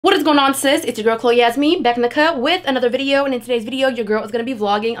What is going on, sis? It's your girl Chloe Yasmin back in the cut with another video, and in today's video your girl is going to be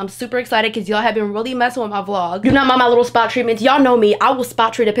vlogging. I'm super excited because y'all have been really messing with my vlog. Do not mind my little spot treatments. Y'all know me, I will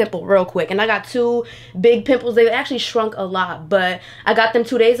spot treat a pimple real quick, and I got two big pimples. They actually shrunk a lot, but I got them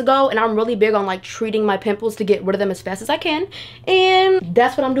 2 days ago, and I'm really big on like treating my pimples to get rid of them as fast as I can, and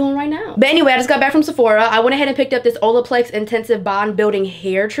that's what I'm doing right now. But anyway, I just got back from Sephora. I went ahead and picked up this Olaplex Intensive Bond Building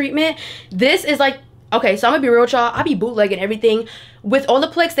Hair Treatment. This is like, okay, so I'm gonna be real with y'all, I be bootlegging everything. With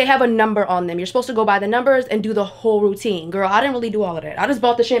Olaplex, they have a number on them. You're supposed to go by the numbers and do the whole routine. Girl, I didn't really do all of that. I just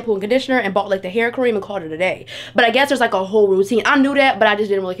bought the shampoo and conditioner and bought like the hair cream and called it a day. But I guess there's like a whole routine. I knew that, but I just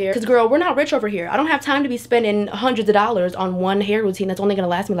didn't really care. Because girl, we're not rich over here. I don't have time to be spending hundreds of dollars on one hair routine that's only gonna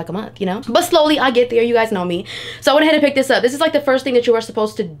last me like a month, you know? But slowly I get there, you guys know me. So I went ahead and picked this up. This is like the first thing that you are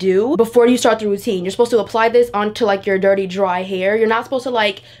supposed to do before you start the routine. You're supposed to apply this onto like your dirty, dry hair. You're not supposed to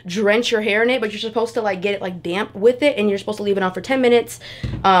like drench your hair in it, but you're supposed to like get it like damp with it, and you're supposed to leave it on for 10 minutes.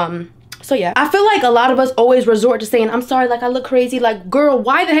 So yeah, I feel like a lot of us always resort to saying, I'm sorry, like I look crazy. Like, girl,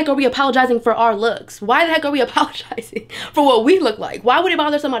 why the heck are we apologizing for our looks? Why the heck are we apologizing for what we look like? Why would it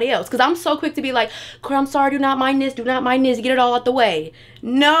bother somebody else? Because I'm so quick to be like, girl, I'm sorry, do not mind this, get it all out the way.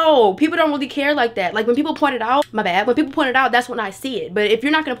 No, people don't really care like that. Like when people point it out, my bad, when people point it out, that's when I see it. But if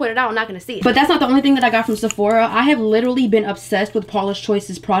you're not gonna point it out, I'm not gonna see it. But that's not the only thing that I got from Sephora. I have literally been obsessed with Paula's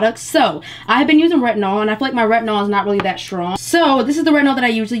Choice's products. So I have been using retinol, and I feel like my retinol is not really that strong. So this is the retinol that I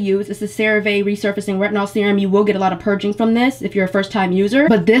usually use. It's the CeraVe Resurfacing Retinol Serum. You will get a lot of purging from this if you're a first time user.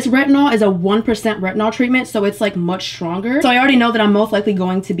 But this retinol is a 1% retinol treatment, so it's like much stronger. So I already know that I'm most likely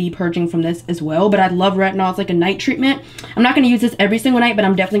going to be purging from this as well. But I love retinol. It's like a night treatment. I'm not gonna use this every single night, but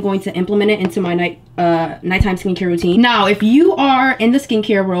I'm definitely going to implement it into my nighttime skincare routine. Now, if you are in the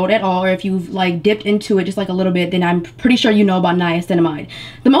skincare world at all, or if you've like dipped into it just like a little bit, then I'm pretty sure you know about niacinamide.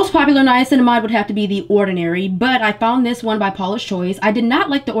 The most popular niacinamide would have to be the Ordinary, but I found this one by Paula's Choice. I did not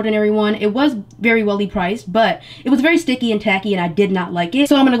like the Ordinary one. It was very well priced, but it was very sticky and tacky, and I did not like it.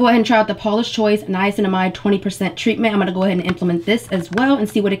 So I'm gonna go ahead and try out the Paula's Choice niacinamide 20% treatment. I'm gonna go ahead and implement this as well and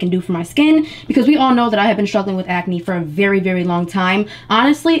see what it can do for my skin, because we all know that I have been struggling with acne for a very, very long time.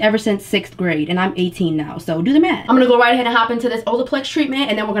 Honestly, ever since 6th grade, and I'm 18 now, so do the math. I'm gonna go right ahead and hop into this Olaplex treatment,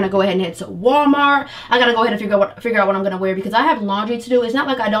 and then we're gonna go ahead and head to Walmart. I gotta go ahead and figure out what I'm gonna wear, because I have laundry to do. It's not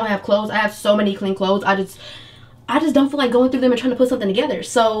like I don't have clothes. I have so many clean clothes. I just don't feel like going through them and trying to put something together.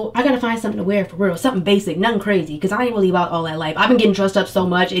 So I gotta find something to wear for real. Something basic, nothing crazy, because I ain't really about all that life. I've been getting dressed up so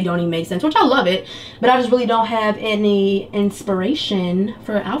much, it don't even make sense, which I love it, but I just really don't have any inspiration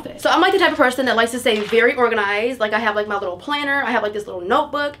for outfits. So I'm like the type of person that likes to stay very organized. Like I have like my little planner, I have like this little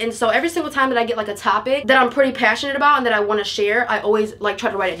notebook, and so every single time that I get like a topic that I'm pretty passionate about and that I want to share, I always like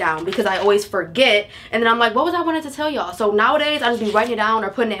try to write it down, because I always forget, and then I'm like, what was I wanted to tell y'all? So nowadays I just be writing it down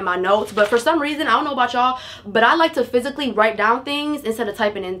or putting it in my notes. But for some reason, I don't know about y'all, but I like to physically write down things instead of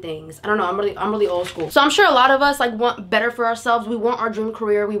typing in things. I don't know, I'm really old school. So I'm sure a lot of us like want better for ourselves. We want our dream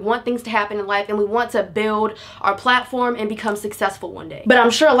career, we want things to happen in life, and we want to build our platform and become successful one day. But I'm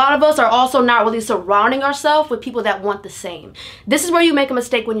sure a lot of us are also not really surrounding ourselves with people that want the same. This is where you make a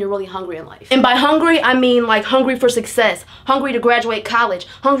mistake when you're really hungry in life. And by hungry, I mean like hungry for success, hungry to graduate college,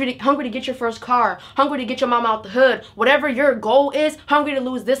 hungry to get your first car, hungry to get your mom out the hood, whatever your goal is, hungry to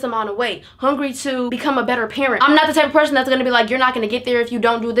lose this amount of weight, hungry to become a better parent. I'm not the type of person that's gonna be like, you're not gonna get there if you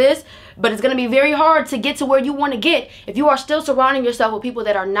don't do this, but it's gonna be very hard to get to where you want to get if you are still surrounding yourself with people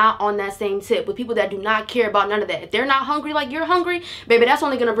that are not on that same tip, with people that do not care about none of that. If they're not hungry like you're hungry, baby, that's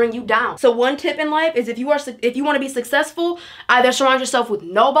only gonna bring you down. So one tip in life is if you want to be successful, either surround yourself with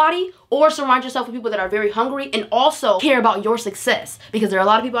nobody or surround yourself with people that are very hungry and also care about your success, because there are a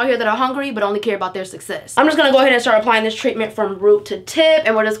lot of people out here that are hungry but only care about their success. I'm just gonna go ahead and start applying this treatment from root to tip,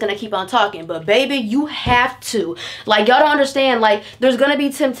 and we're just gonna keep on talking. But baby, you have to, like, y'all don't understand, like there's gonna be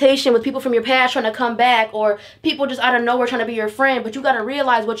temptation with people from your past trying to come back, or people just out of nowhere trying to be your friend, but you gotta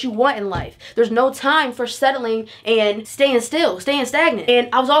realize what you want in life. There's no time for settling and staying still, staying stagnant. And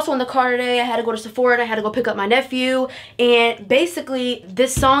I was also in the car today. I had to go to Sephora and I had to go pick up my nephew, and basically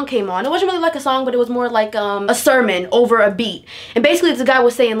this song came on. It wasn't really like a song, but it was more like a sermon over a beat. And basically this guy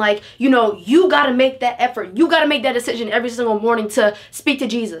was saying like, you know, you gotta make that effort, you gotta make that decision every single morning to speak to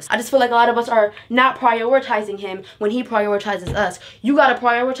Jesus. I just feel like a lot of us are not prioritizing him when he prioritizes us. You gotta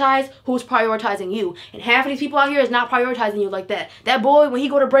prioritize who's prioritizing you, and half of these people out here is not prioritizing you like that. That boy, when he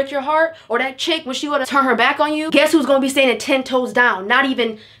go to break your heart, or that chick when she go to turn her back on you, guess who's gonna be standing 10 toes down, not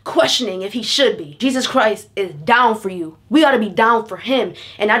even questioning if he should be? Jesus Christ is down for you. We ought to be down for him.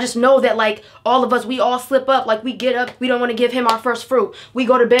 And I just know that like all of us, we all slip up. Like we get up, we don't want to give him our first fruit. We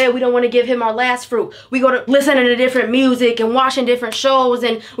go to bed, we don't want to give him our last fruit. We go to listening to different music and watching different shows,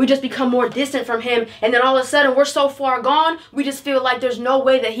 and we just become more distant from him. And then all of a sudden we're so far gone, we just feel like there's no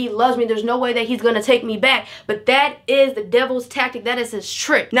way that he loves me. There's no way that he's gonna take me back. But that is the devil's tactic. That is his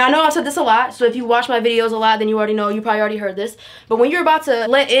trick. Now, I know I've said this a lot, so if you watch my videos a lot, then you already know. You probably already heard this. But when you're about to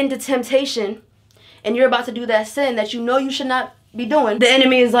let into temptation and you're about to do that sin that you know you should not be doing, the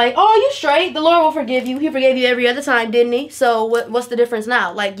enemy is like, oh, you straight. The Lord will forgive you. He forgave you every other time, didn't he? So what's the difference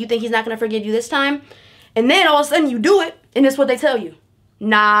now? Like, you think he's not gonna forgive you this time? And then all of a sudden you do it, and it's what they tell you.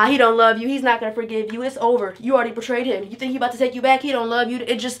 Nah, he don't love you. He's not gonna forgive you. It's over. You already betrayed him. You think he about to take you back? He don't love you.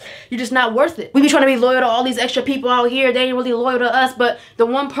 You're just not worth it. We be trying to be loyal to all these extra people out here. They ain't really loyal to us, but the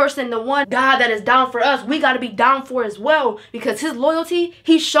one person, the one God that is down for us, we gotta be down for as well, because his loyalty,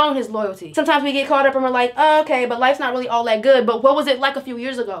 he's shown his loyalty. Sometimes we get caught up and we're like, oh, okay, but life's not really all that good. But what was it like a few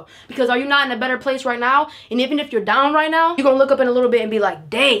years ago? Because are you not in a better place right now? And even if you're down right now, you're gonna look up in a little bit and be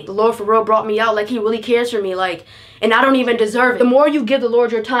like, dang, the Lord for real brought me out. Like, he really cares for me. Like, and I don't even deserve it. The more you give the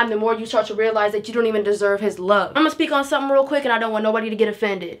Lord your time, the more you start to realize that you don't even deserve his love. I'm gonna speak on something real quick, and I don't want nobody to get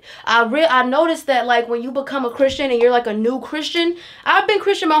offended. I noticed that, like, when you become a Christian and you're like a new Christian, I've been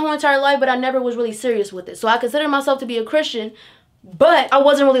Christian my whole entire life, but I never was really serious with it. So I consider myself to be a Christian, but I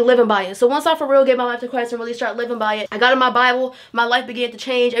wasn't really living by it. So once I for real gave my life to Christ and really started living by it, I got in my Bible, my life began to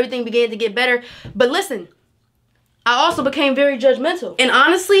change, everything began to get better. But listen, I also became very judgmental. And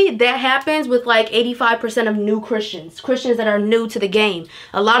honestly, that happens with like 85% of new Christians. Christians that are new to the game.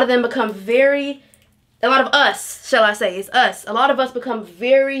 A lot of them become a lot of us, shall I say, it's us. A lot of us become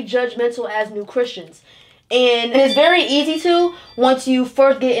very judgmental as new Christians. And it's very easy to once you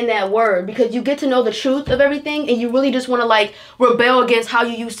first get in that word, because you get to know the truth of everything, and you really just want to like rebel against how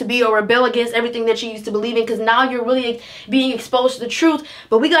you used to be, or rebel against everything that you used to believe in, because now you're really being exposed to the truth.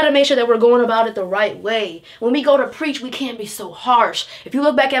 But we got to make sure that we're going about it the right way. When we go to preach, we can't be so harsh. If you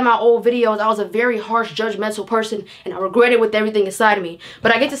look back at my old videos, I was a very harsh, judgmental person, and I regret it with everything inside of me.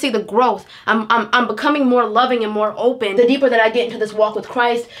 But I get to see the growth. I'm becoming more loving and more open the deeper that I get into this walk with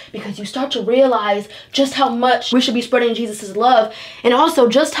Christ, because you start to realize just how much we should be spreading Jesus' love, and also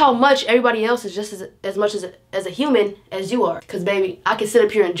just how much everybody else is just as much as a human as you are. Because baby, I can sit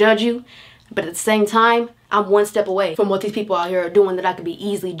up here and judge you, but at the same time, I'm one step away from what these people out here are doing that I could be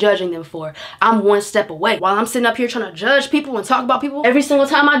easily judging them for. I'm one step away. While I'm sitting up here trying to judge people and talk about people, every single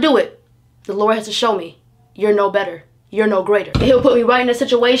time I do it, the Lord has to show me, you're no better. You're no greater. And he'll put me right in a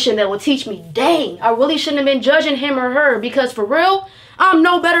situation that will teach me, dang, I really shouldn't have been judging him or her, because for real, I'm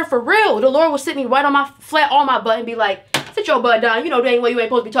no better for real. The Lord will sit me right on my flat on my butt and be like, sit your butt down. You know dang well you ain't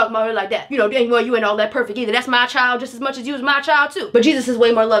supposed to be talking about her like that. You know dang well you ain't all that perfect either. That's my child just as much as you is my child too. But Jesus is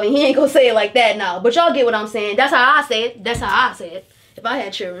way more loving. He ain't gonna say it like that now. But y'all get what I'm saying. That's how I say it. That's how I say it. If I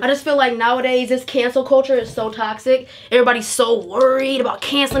had children. I just feel like nowadays this cancel culture is so toxic. Everybody's so worried about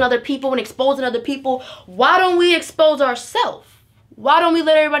canceling other people and exposing other people. Why don't we expose ourselves? Why don't we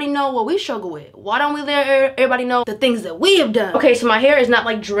let everybody know what we struggle with? Why don't we let everybody know the things that we have done? Okay, so my hair is not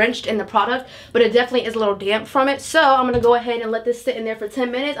like drenched in the product, but it definitely is a little damp from it. So I'm gonna go ahead and let this sit in there for 10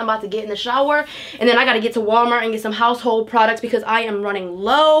 minutes. I'm about to get in the shower, and then I gotta get to Walmart and get some household products because I am running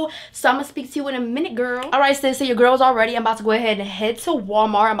low. So I'm gonna speak to you in a minute, girl. All right, sis, so your girl's all ready. I'm about to go ahead and head to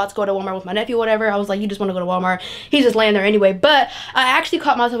Walmart. I'm about to go to Walmart with my nephew or whatever. I was like, you just wanna go to Walmart? He's just laying there anyway. But I actually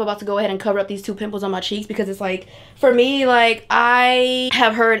caught myself about to go ahead and cover up these 2 pimples on my cheeks, because it's like, for me, like, I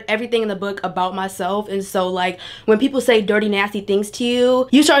have heard everything in the book about myself, and so like when people say dirty, nasty things to you,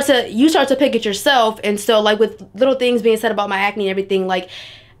 you start to pick at yourself. And so like with little things being said about my acne and everything, like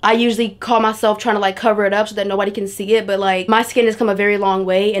I usually call myself trying to like cover it up so that nobody can see it, but like my skin has come a very long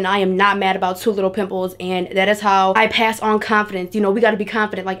way, and I am not mad about 2 little pimples, and that is how I pass on confidence. You know, we got to be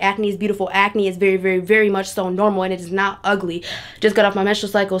confident. Like, acne is beautiful. Acne is very, very, very much so normal, and it is not ugly. Just got off my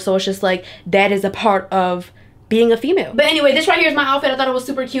menstrual cycle, so it's just like that is a part of being a female. But anyway, this right here is my outfit. I thought it was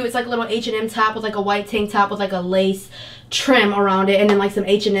super cute. It's like a little H&M top with like a white tank top with like a lace trim around it, and then like some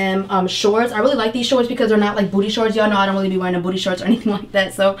H&M shorts. I really like these shorts because they're not like booty shorts. Y'all know I don't really be wearing no booty shorts or anything like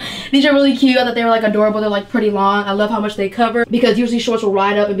that, so these are really cute. I thought they were like adorable. They're like pretty long. I love how much they cover, because usually shorts will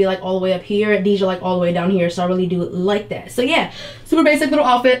ride up and be like all the way up here. These are like all the way down here, so I really do like that. So yeah, super basic little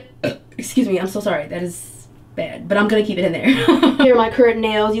outfit. Excuse me, I'm so sorry. That is bad, but I'm gonna keep it in there. Here are my current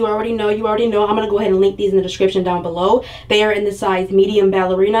nails. You already know. I'm gonna go ahead and link these in the description down below. They are in the size medium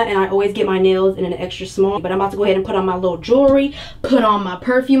ballerina, and I always get my nails in an extra small. But I'm about to go ahead and put on my little jewelry, put on my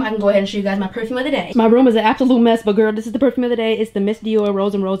perfume. I can go ahead and show you guys my perfume of the day. My room is an absolute mess, but girl, this is the perfume of the day. It's the Miss Dior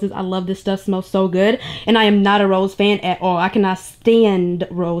Rose and Roses. I love this stuff. Smells so good, and I am not a rose fan at all. I cannot stand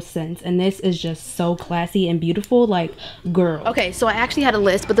rose scents, and this is just so classy and beautiful. Like, girl. Okay, so I actually had a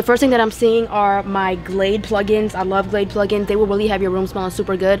list, but the first thing that I'm seeing are my Glade plug plugins. I love Glade plugins. They will really have your room smelling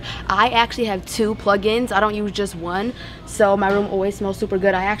super good. I actually have 2 plugins. I don't use just one, so my room always smells super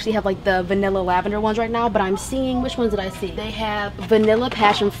good. I actually have like the vanilla lavender ones right now, but I'm seeing, which ones did I see? They have vanilla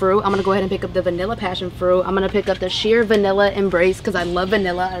passion fruit. I'm gonna go ahead and pick up the vanilla passion fruit. I'm gonna pick up the sheer vanilla embrace because I love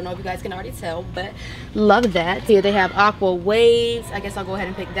vanilla. I don't know if you guys can already tell, but love that. Here they have aqua waves. I guess I'll go ahead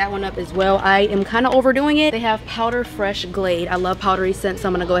and pick that one up as well. I am kind of overdoing it. They have powder fresh Glade. I love powdery scents, so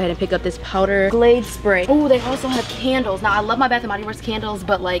I'm gonna go ahead and pick up this powder Glade spray. Oh, they also have candles. Now I love my Bath & Body Works candles,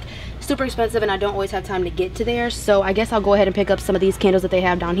 but like super expensive and I don't always have time to get to there, so I guess I'll go ahead and pick up some of these candles that they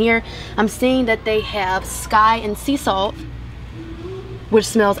have down here. I'm seeing that they have sky and sea salt, which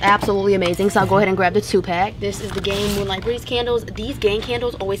smells absolutely amazing, so I'll go ahead and grab the 2-pack. This is the Gain Moonlight Breeze candles. These Gain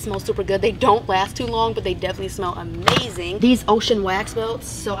candles always smell super good. They don't last too long, but they definitely smell amazing. These Ocean wax melts.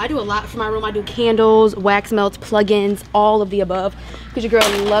 So I do a lot for my room. I do candles, wax melts, plugins, all of the above, because your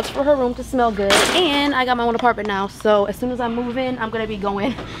girl loves for her room to smell good. And I got my own apartment now, so as soon as I move in, I'm gonna be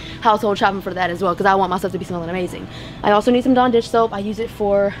going household shopping for that as well, because I want my stuff to be smelling amazing. I also need some Dawn dish soap. I use it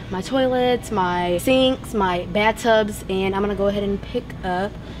for my toilets, my sinks, my bathtubs, and I'm gonna go ahead and pick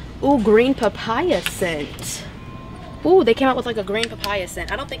up, ooh, green papaya scent. Ooh, they came out with like a green papaya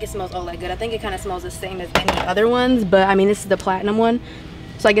scent. I don't think it smells all that good. I think it kind of smells the same as any other ones, but I mean, this is the platinum one,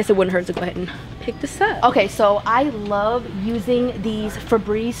 so I guess it wouldn't hurt to go ahead and pick this up. Okay, so I love using these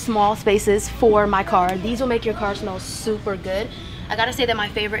Febreze small spaces for my car. These will make your car smell super good. I gotta say that my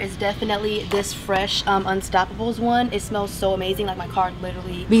favorite is definitely this fresh Unstoppables one. It smells so amazing, like my car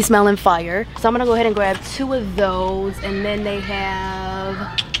literally be smelling fire. So I'm gonna go ahead and grab 2 of those, and then they have,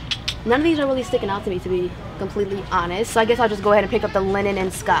 none of these are really sticking out to me, to be completely honest. So I guess I'll just go ahead and pick up the Linen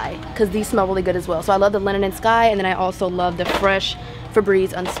and Sky, because these smell really good as well. So I love the Linen and Sky, and then I also love the fresh Febreze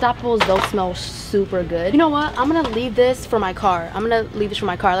Unstoppables. Those smell super good. You know what? I'm gonna leave this for my car. I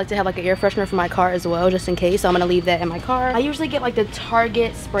like to have like an air freshener for my car as well, just in case. So I'm gonna leave that in my car. I usually get like the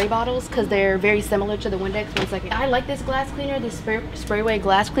Target spray bottles because they're very similar to the Windex. One second. I like this glass cleaner, this sprayway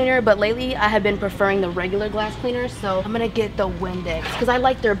glass cleaner, but lately I have been preferring the regular glass cleaner. So I'm gonna get the Windex because I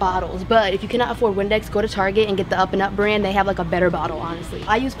like their bottles. But if you cannot afford Windex, go to Target and get the Up and Up brand. They have like a better bottle, honestly.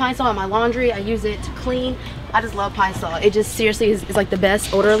 I use Pine Sol in my laundry. I use it to clean. I just love Pine Sol. It just seriously is like the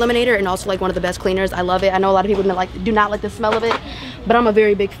best odor eliminator and also like one of the best cleaners. I love it. I know a lot of people do not like the smell of it, but I'm a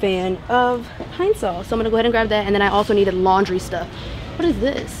very big fan of Pine Sol. So I'm gonna go ahead and grab that, and then I also needed laundry stuff. What is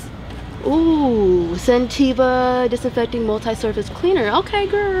this? Ooh, Scentiva disinfecting multi-surface cleaner. Okay,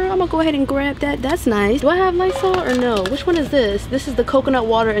 girl, I'm gonna go ahead and grab that. That's nice. Do I have Lysol or no? Which one is this? This is the coconut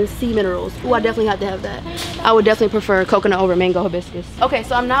water and sea minerals. Ooh, I definitely have to have that. I would definitely prefer coconut over mango hibiscus. Okay,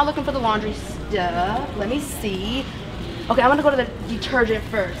 so I'm now looking for the laundry stuff. Let me see. Okay, I'm gonna go to the detergent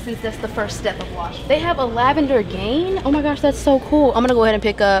first, since that's the first step of washing. They have a lavender Gain. Oh my gosh, that's so cool. I'm gonna go ahead and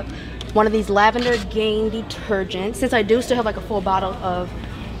pick up one of these lavender Gain detergents, since I do still have like a full bottle of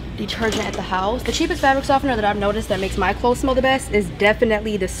detergent at the house. The cheapest fabric softener that I've noticed that makes my clothes smell the best is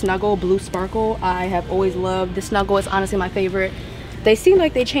definitely the Snuggle Blue Sparkle. I have always loved the Snuggle. It's honestly my favorite. They seem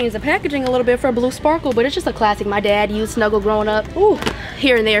like they changed the packaging a little bit for Blue Sparkle, but it's just a classic. My dad used Snuggle growing up. Ooh,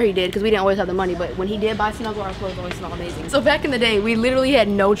 here and there he did, because we didn't always have the money, but when he did buy Snuggle, our clothes always smell amazing. So back in the day, we literally had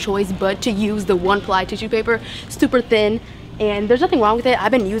no choice but to use the 1-ply tissue paper, super thin. And there's nothing wrong with it.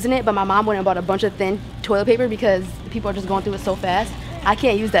 I've been using it, but my mom went and bought a bunch of thin toilet paper because people are just going through it so fast. I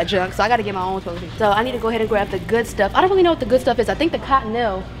can't use that junk, so I gotta get my own toilet paper. So I need to go ahead and grab the good stuff. I don't really know what the good stuff is. I think the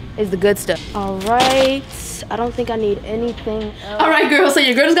Cottonelle is the good stuff. All right, I don't think I need anything else. All right, girls, so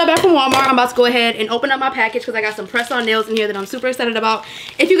your girl just got back from Walmart. I'm about to go ahead and open up my package because I got some press-on nails in here that I'm super excited about.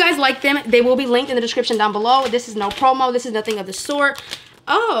 If you guys like them, they will be linked in the description down below. This is no promo. This is nothing of the sort.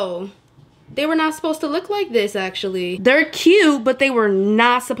 Oh, they were not supposed to look like this, actually. They're cute, but they were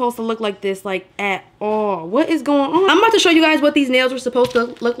not supposed to look like this, like, at all. What is going on? I'm about to show you guys what these nails were supposed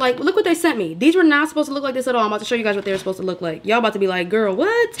to look like. Look what they sent me. These were not supposed to look like this at all. I'm about to show you guys what they were supposed to look like. Y'all about to be like, girl,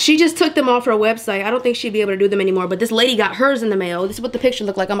 what? She just took them off her website. I don't think she'd be able to do them anymore, but this lady got hers in the mail. This is what the picture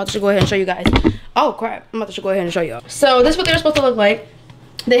looked like. I'm about to go ahead and show you guys. Oh, crap. I'm about to go ahead and show y'all. So this is what they were supposed to look like.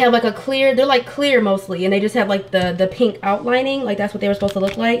 They have like a clear, they're like clear mostly, and they just have like the pink outlining. Like that's what they were supposed to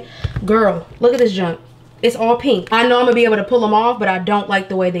look like. Girl, look at this junk. It's all pink. I know I'm gonna be able to pull them off, but I don't like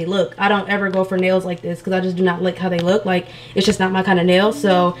the way they look. I don't ever go for nails like this because I just do not like how they look. Like it's just not my kind of nail.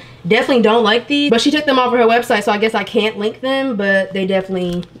 So definitely don't like these. But she took them off of her website, so I guess I can't link them, but they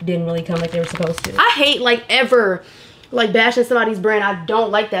definitely didn't really come like they were supposed to. I hate like ever like bashing somebody's brand. I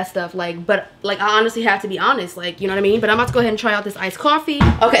don't like that stuff. Like, but like I honestly have to be honest, like, you know what I mean? But I'm about to go ahead and try out this iced coffee.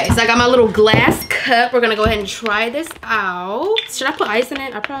 Okay, so I got my little glass cup. We're gonna go ahead and try this out. Should I put ice in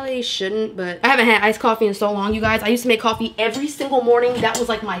it? I probably shouldn't, but I haven't had iced coffee in so long, you guys. I used to make coffee every single morning. That was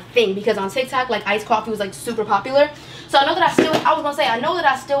like my thing, because on TikTok, like iced coffee was like super popular. So I know that I know that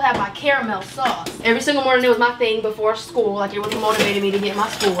I still have my caramel sauce. Every single morning it was my thing before school. Like, it really motivated me to get my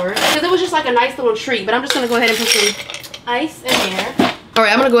score, because it was just like a nice little treat. But I'm just gonna go ahead and put some ice in there. All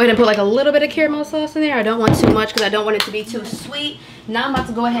right, I'm gonna go ahead and put like a little bit of caramel sauce in there. I don't want too much because I don't want it to be too sweet. Now I'm about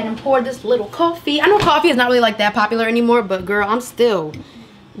to go ahead and pour this little coffee. I know coffee is not really like that popular anymore, but girl, I'm still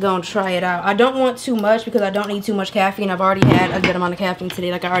gonna try it out. I don't want too much because I don't need too much caffeine. I've already had a good amount of caffeine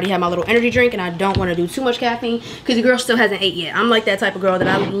today. Like, I already had my little energy drink, and I don't want to do too much caffeine because the girl still hasn't ate yet. I'm like that type of girl that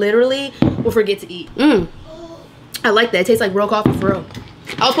I literally will forget to eat. I like that. It tastes like real coffee for real.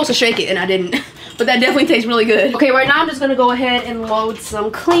 I was supposed to shake it and I didn't. But that definitely tastes really good. Okay, right now I'm just gonna go ahead and load some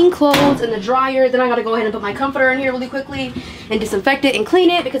clean clothes in the dryer. Then I gotta go ahead and put my comforter in here really quickly and disinfect it and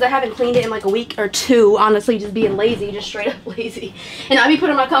clean it, because I haven't cleaned it in like a week or two. Honestly, just being lazy, just straight up lazy. And I be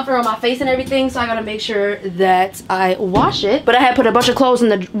putting my comforter on my face and everything, so I gotta make sure that I wash it. But I had put a bunch of clothes in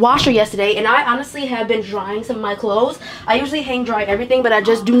the washer yesterday, and I honestly have been drying some of my clothes. I usually hang dry everything, but I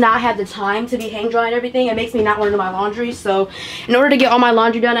just do not have the time to be hang drying everything. It makes me not want to do my laundry. So in order to get all my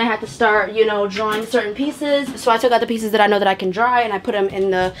laundry done, I had to start, you know, drying certain pieces. So I took out the pieces that I know that I can dry, and I put them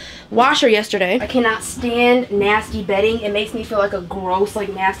in the washer yesterday. I cannot stand nasty bedding. It makes me feel like a gross, like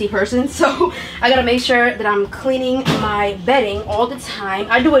nasty person. So I gotta make sure that I'm cleaning my bedding all the time.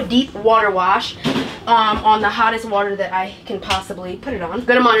 I do a deep water wash on the hottest water that I can possibly put it on.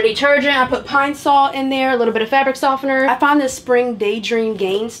 Good amount of detergent. I put pine salt in there, a little bit of fabric softener. I found this Spring Daydream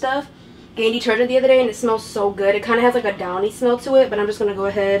Gain detergent the other day, and it smells so good. It kind of has like a downy smell to it, but I'm just gonna go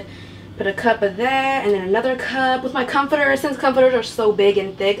ahead, put a cup of that, and then another cup with my comforter. Since comforters are so big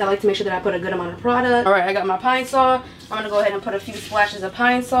and thick, I like to make sure that I put a good amount of product. All right, I got my pine saw. I'm gonna go ahead and put a few splashes of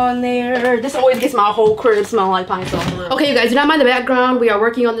pine saw in there. This always gets my whole crib smelling like pine saw. Okay, you guys, do not mind the background. We are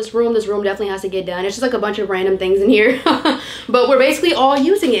working on this room. This room definitely has to get done. It's just like a bunch of random things in here, but we're basically all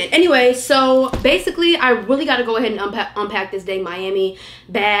using it. Anyway, so basically, I really got to go ahead and unpack this dang Miami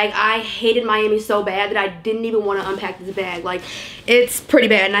bag. I hated Miami so bad that I didn't even want to unpack this bag. Like, it's pretty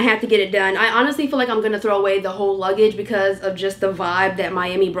bad, and I have to get it done. I honestly feel like I'm gonna throw away the whole luggage because of just the vibe that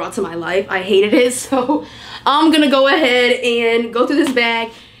Miami brought to my life. I hated it, so I'm gonna go ahead and go through this bag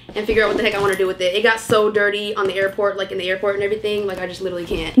and figure out what the heck I want to do with it. It got so dirty on the airport, like in the airport and everything, like I just literally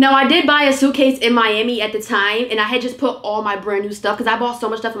can't. Now, I did buy a suitcase in Miami at the time, and I had just put all my brand new stuff because I bought so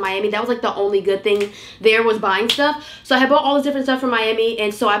much stuff in Miami. That was like the only good thing there, was buying stuff. So I had bought all this different stuff from Miami,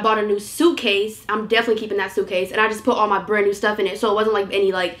 and so I bought a new suitcase. I'm definitely keeping that suitcase, and I just put all my brand new stuff in it, so it wasn't like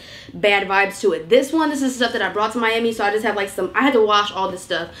any like bad vibes to it. This is stuff that I brought to Miami, so I just have like I had to wash all this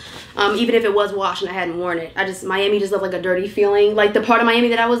stuff. Even if it was washed and I hadn't worn it. Miami just left like a dirty feeling. Like, the part of Miami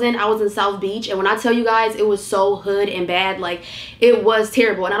that I was in South Beach, and when I tell you guys, it was so hood and bad. Like, it was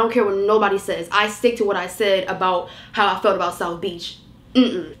terrible, and I don't care what nobody says. I stick to what I said about how I felt about South Beach.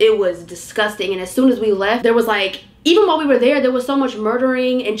 It was disgusting. And as soon as we left, there was like, even while we were there was so much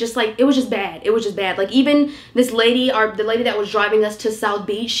murdering, and just like, it was just bad. It was just bad. Like, even this lady, the lady that was driving us to South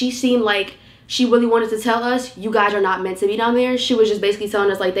Beach, she seemed like she really wanted to tell us, you guys are not meant to be down there. She was just basically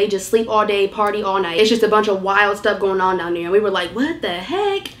telling us, like, they just sleep all day, party all night. It's just a bunch of wild stuff going on down there. And we were like, what the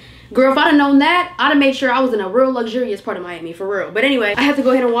heck? Girl, if I'd have known that, I'd have made sure I was in a real luxurious part of Miami, for real. But anyway, I have to go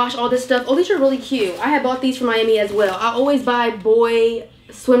ahead and wash all this stuff. Oh, these are really cute. I had bought these from Miami as well. I always buy boy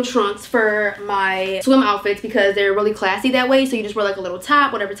swim trunks for my swim outfits because they're really classy that way. So you just wear like a little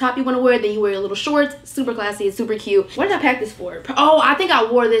top, whatever top you want to wear, then you wear your little shorts. Super classy, it's super cute. What did I pack this for? Oh, I think I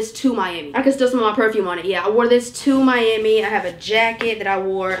wore this to Miami. I can still smell my perfume on it. Yeah, I wore this to Miami. I have a jacket that I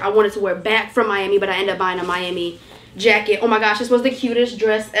wore. I wanted to wear back from Miami, but I ended up buying a Miami jacket. Oh my gosh, this was the cutest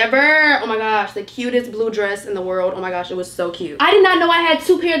dress ever. Oh my gosh, the cutest blue dress in the world. Oh my gosh, it was so cute. I did not know I had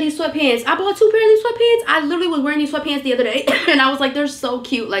 2 pairs of these sweatpants. I bought 2 pairs of these sweatpants. I literally was wearing these sweatpants the other day and I was like, they're so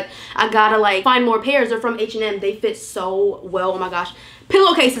cute. Like, I gotta like find more pairs. They're from H&M. They fit so well. Oh my gosh.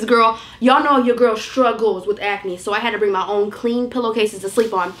 Pillowcases, girl. Y'all know your girl struggles with acne, so I had to bring my own clean pillowcases to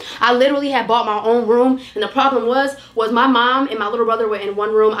sleep on. I literally had bought my own room, and the problem was my mom and my little brother were in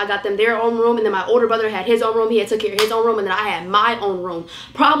one room. I got them their own room, and then my older brother had his own room. He had took care of his own room, and then I had my own room.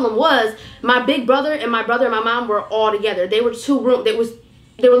 Problem was, my big brother and my mom were all together. They were 2 rooms.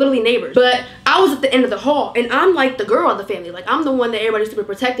 They were literally neighbors. But I was at the end of the hall, and I'm like the girl of the family. Like, I'm the one that everybody's super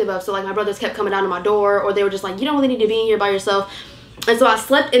protective of. So like, my brothers kept coming down to my door, or they were just like, you don't really need to be in here by yourself. And so I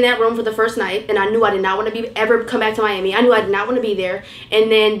slept in that room for the first night, and I knew I did not want to ever come back to Miami. I knew I did not want to be there.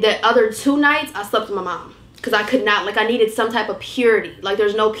 And then the other 2 nights, I slept with my mom. because I could not, like, I needed some type of purity. Like,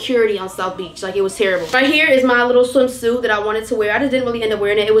 there's no purity on South Beach. Like, it was terrible. Right here is my little swimsuit that I wanted to wear. I just didn't really end up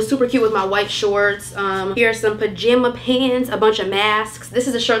wearing it. It was super cute with my white shorts. Here are some pajama pants, a bunch of masks. This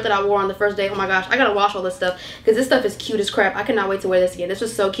is a shirt that I wore on the first day. Oh my gosh, I gotta wash all this stuff because this stuff is cute as crap. I cannot wait to wear this again. This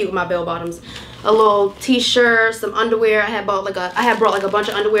was so cute with my bell bottoms. A little t-shirt, some underwear. I had brought like a bunch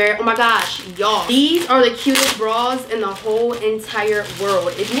of underwear. Oh my gosh, y'all. These are the cutest bras in the whole entire world.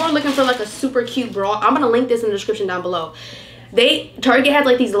 If you are looking for like a super cute bra, I'm gonna link this in the description down below. Target had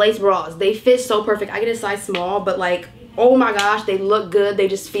like these lace bras. They fit so perfect. I get a size small, but like, oh my gosh, they look good. They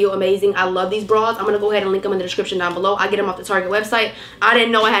just feel amazing. I love these bras. I'm gonna go ahead and link them in the description down below. I get them off the Target website. I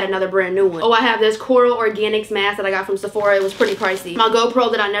didn't know I had another brand new one. Oh, I have this Coral Organics mask that I got from Sephora. It was pretty pricey. My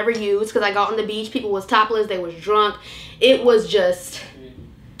GoPro that I never used because I got on the beach. People was topless. They was drunk. It was just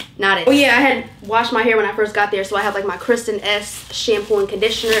not it. Oh yeah, I had washed my hair when I first got there, so I have like my Kristen S shampoo and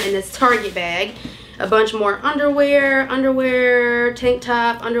conditioner in this Target bag. A bunch more underwear, tank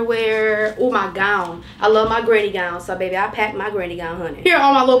top, underwear. Oh, my gown. I love my granny gown. So, baby, I packed my granny gown, honey. Here are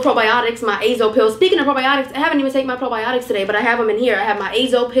all my little probiotics, my azo pills. Speaking of probiotics, I haven't even taken my probiotics today, but I have them in here. I have my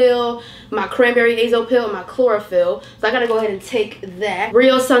azo pill, my cranberry azo pill, and my chlorophyll. So, I gotta go ahead and take that.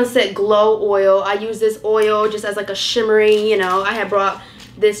 Real Sunset Glow Oil. I use this oil just as like a shimmering, you know. I had brought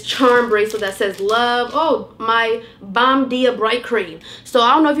this charm bracelet that says love. Oh, my Balm Dia Bright Cream. So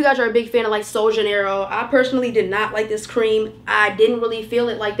I don't know if you guys are a big fan of like Sol Janeiro. I personally did not like this cream. I didn't really feel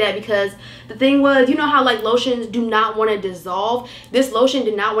it like that because the thing was, you know how like lotions do not want to dissolve? This lotion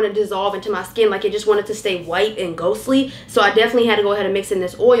did not want to dissolve into my skin. Like, it just wanted to stay white and ghostly. So I definitely had to go ahead and mix in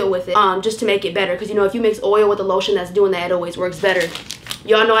this oil with it just to make it better. Because, you know, if you mix oil with a lotion that's doing that, it always works better.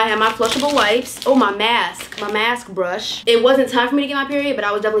 Y'all know I have my flushable wipes. Oh, my mask brush. It wasn't time for me to get my period, but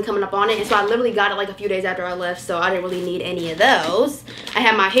I was definitely coming up on it. And so I literally got it like a few days after I left, so I didn't really need any of those. I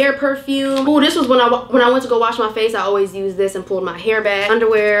have my hair perfume. Oh, this was when I went to go wash my face. I always use this and pulled my hair back.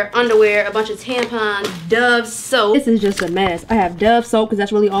 Underwear, a bunch of tampons, Dove soap. This is just a mess. I have Dove soap because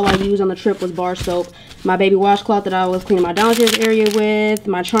that's really all I used on the trip was bar soap. My baby washcloth that I was cleaning my downstairs area with.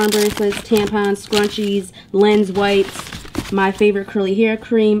 My charm bracelets, tampons, scrunchies, lens wipes. My favorite curly hair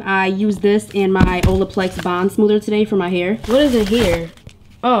cream. I use this in my Olaplex Bond Smoother today for my hair. What is in here?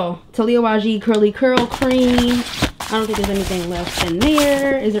 Oh, Talia Waji Curly Curl Cream. I don't think there's anything left in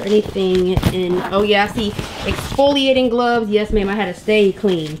there. Is there anything in... Oh yeah, I see exfoliating gloves. Yes, ma'am, I had to stay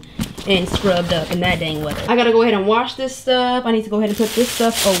clean and scrubbed up in that dang weather. I gotta go ahead and wash this stuff. I need to go ahead and put this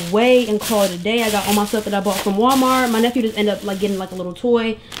stuff away and call it a day. I got all my stuff that I bought from Walmart. My nephew just ended up like getting like a little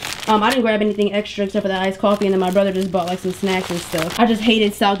toy. I didn't grab anything extra except for that iced coffee, and then my brother just bought like some snacks and stuff. I just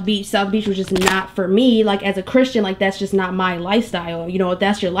hated South Beach. South Beach was just not for me. Like, as a Christian, like, that's just not my lifestyle. You know, if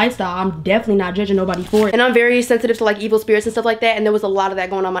that's your lifestyle, I'm definitely not judging nobody for it. And I'm very sensitive to like evil spirits and stuff like that, and there was a lot of that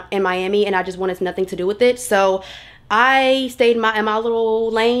going on in Miami, and I just wanted nothing to do with it. So I stayed in my little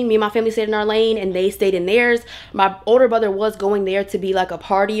lane. Me and my family stayed in our lane, and they stayed in theirs. My older brother was going there to be like a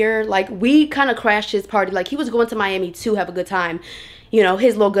partier. Like, we kind of crashed his party. Like, he was going to Miami to have a good time, you know,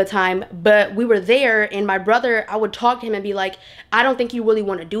 his little good time. But we were there, and my brother, I would talk to him and be like, I don't think you really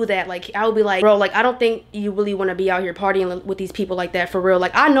want to do that. Like, I would be like, bro, like, I don't think you really want to be out here partying with these people like that for real.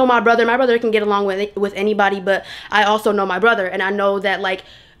 Like, I know my brother can get along with anybody, but I also know my brother, and I know that like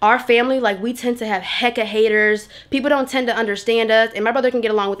our family, like, we tend to have hecka haters. People don't tend to understand us, and my brother can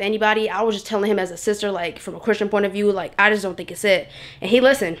get along with anybody. I was just telling him as a sister, like, from a Christian point of view, like, I just don't think it's it. And he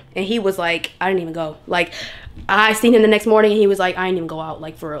listened, and he was like, I didn't even go. Like, I seen him the next morning, and he was like, I didn't even go out,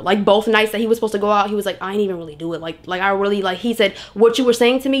 like, for real. Like, both nights that he was supposed to go out, he was like, I didn't even really do it. Like I really, like, he said, what you were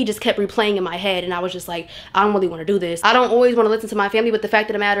saying to me just kept replaying in my head, and I was just like, I don't really want to do this. I don't always want to listen to my family, but the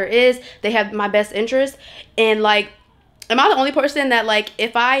fact of the matter is, they have my best interest, and, like, am I the only person that, like,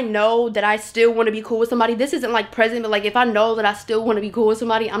 if I know that I still want to be cool with somebody, this isn't like present, but like if I know that I still want to be cool with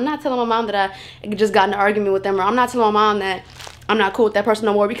somebody, I'm not telling my mom that I just got in an argument with them, or I'm not telling my mom that I'm not cool with that person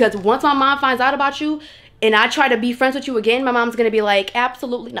no more, because once my mom finds out about you and I try to be friends with you again, my mom's gonna be like,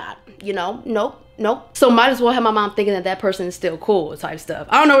 absolutely not, you know, nope. So might as well have my mom thinking that that person is still cool type stuff.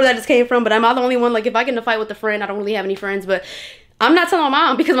 I don't know where that just came from, but am I the only one? Like, if I get in a fight with a friend, I don't really have any friends, but I'm not telling my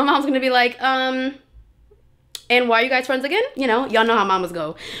mom, because my mom's gonna be like, and why are you guys friends again? You know, y'all know how mamas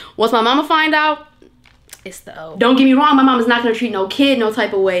go. Once my mama find out, it's the O. Don't get me wrong, my mom is not gonna treat no kid no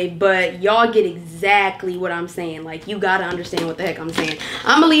type of way, but y'all get exactly what I'm saying. Like, you gotta understand what the heck I'm saying.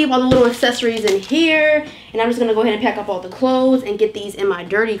 I'm gonna leave all the little accessories in here, and I'm just gonna go ahead and pack up all the clothes and get these in my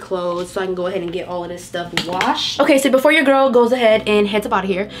dirty clothes so I can go ahead and get all of this stuff washed. Okay, so before your girl goes ahead and heads up out of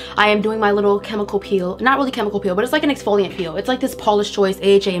here, I am doing my little chemical peel. Not really chemical peel, but it's like an exfoliant peel. It's like this Paula's Choice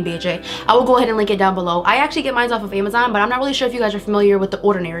AHA and BHA. I will go ahead and link it down below. I actually get mine off of Amazon, but I'm not really sure if you guys are familiar with The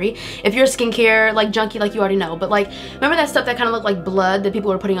Ordinary. If you're a skincare like junkie like like you already know, but like, remember that stuff that kind of looked like blood that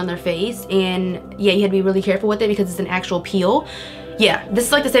people were putting on their face? And yeah, you had to be really careful with it because it's an actual peel. Yeah, this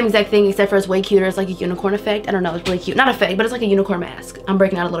is like the same exact thing, except for it's way cuter. It's like a unicorn effect. I don't know, it's really cute. Not a fake, but it's like a unicorn mask. I'm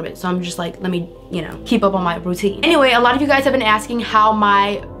breaking out a little bit, so I'm just like, let me, you know, keep up on my routine. Anyway, a lot of you guys have been asking how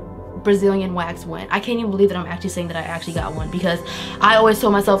my Brazilian wax went. I can't even believe that I'm actually saying that I actually got one, because I always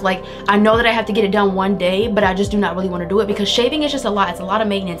told myself, like, I know that I have to get it done one day, but I just do not really want to do it because shaving is just a lot. It's a lot of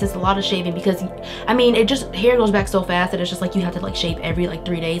maintenance. It's a lot of shaving because, I mean, it just, hair goes back so fast that it's just like you have to like shave every like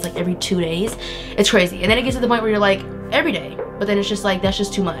 3 days, like every 2 days. It's crazy. And then it gets to the point where you're like, every day, but then it's just like, that's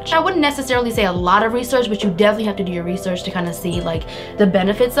just too much. I wouldn't necessarily say a lot of research, but you definitely have to do your research to kind of see like the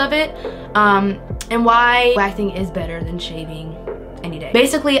benefits of it, and why waxing is better than shaving any day.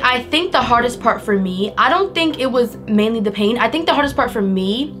 Basically, I think the hardest part for me, I don't think it was mainly the pain. I think the hardest part for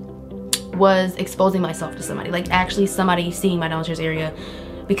me was exposing myself to somebody, like actually somebody seeing my downstairs area,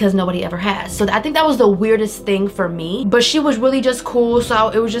 because nobody ever has. So I think that was the weirdest thing for me, but she was really just cool, so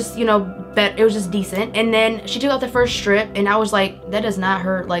it was just, you know, it was just decent. And then she took out the first strip and I was like, that does not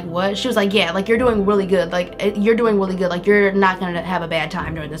hurt. Like, what? She was like, yeah, like, you're doing really good, like you're doing really good, like you're not gonna have a bad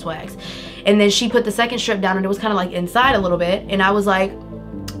time during this wax. And then she put the second strip down and it was kind of like inside a little bit, and I was like,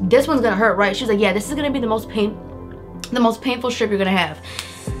 this one's gonna hurt, right? She's like, yeah, this is gonna be the most painful strip you're gonna have.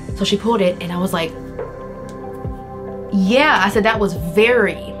 So she pulled it and I was like, yeah. I said, that was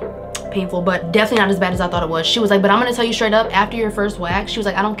very painful, but definitely not as bad as I thought it was. She was like, but I'm gonna tell you straight up, after your first wax, she was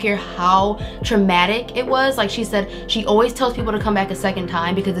like, I don't care how traumatic it was. Like, she said she always tells people to come back a second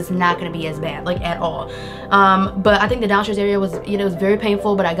time because it's not gonna be as bad, like, at all. But I think the downstairs area was, you know, it was very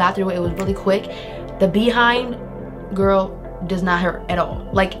painful, but I got through it. It was really quick. The behind, girl, does not hurt at all,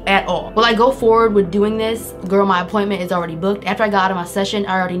 like at all. Will I go forward with doing this? Girl, my appointment is already booked. After I got out of my session,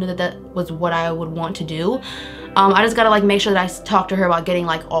 I already knew that that was what I would want to do. I just gotta like make sure that I talk to her about getting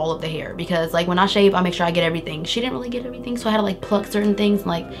like all of the hair, because like when I shave, I make sure I get everything. She didn't really get everything, so I had to like pluck certain things, and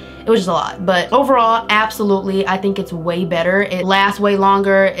like it was just a lot. But overall, absolutely, I think it's way better. It lasts way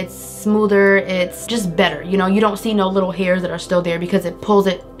longer, it's smoother, it's just better. You know, you don't see no little hairs that are still there because it pulls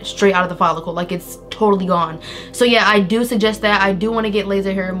it straight out of the follicle, like it's totally gone. So yeah, I do suggest that. I do want to get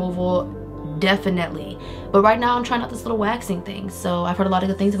laser hair removal, definitely. But right now I'm trying out this little waxing thing. So I've heard a lot of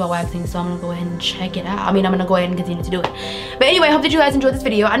good things about waxing, so I'm gonna go ahead and check it out. I mean, I'm gonna go ahead and continue to do it. But anyway, I hope that you guys enjoyed this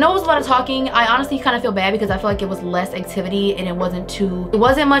video. I know it was a lot of talking. I honestly kind of feel bad because I feel like it was less activity and it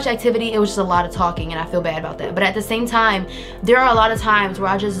wasn't much activity. It was just a lot of talking, and I feel bad about that. But at the same time, there are a lot of times where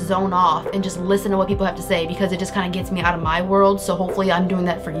I just zone off and just listen to what people have to say because it just kind of gets me out of my world. So hopefully I'm doing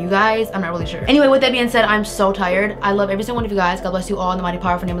that for you guys. I'm not really sure. Anyway, with that being said, I'm so tired. I love every single one of you guys. God bless you all in the mighty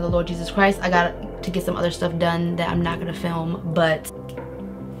powerful name of the Lord Jesus Christ. I got to get some other stuff done that I'm not gonna film, but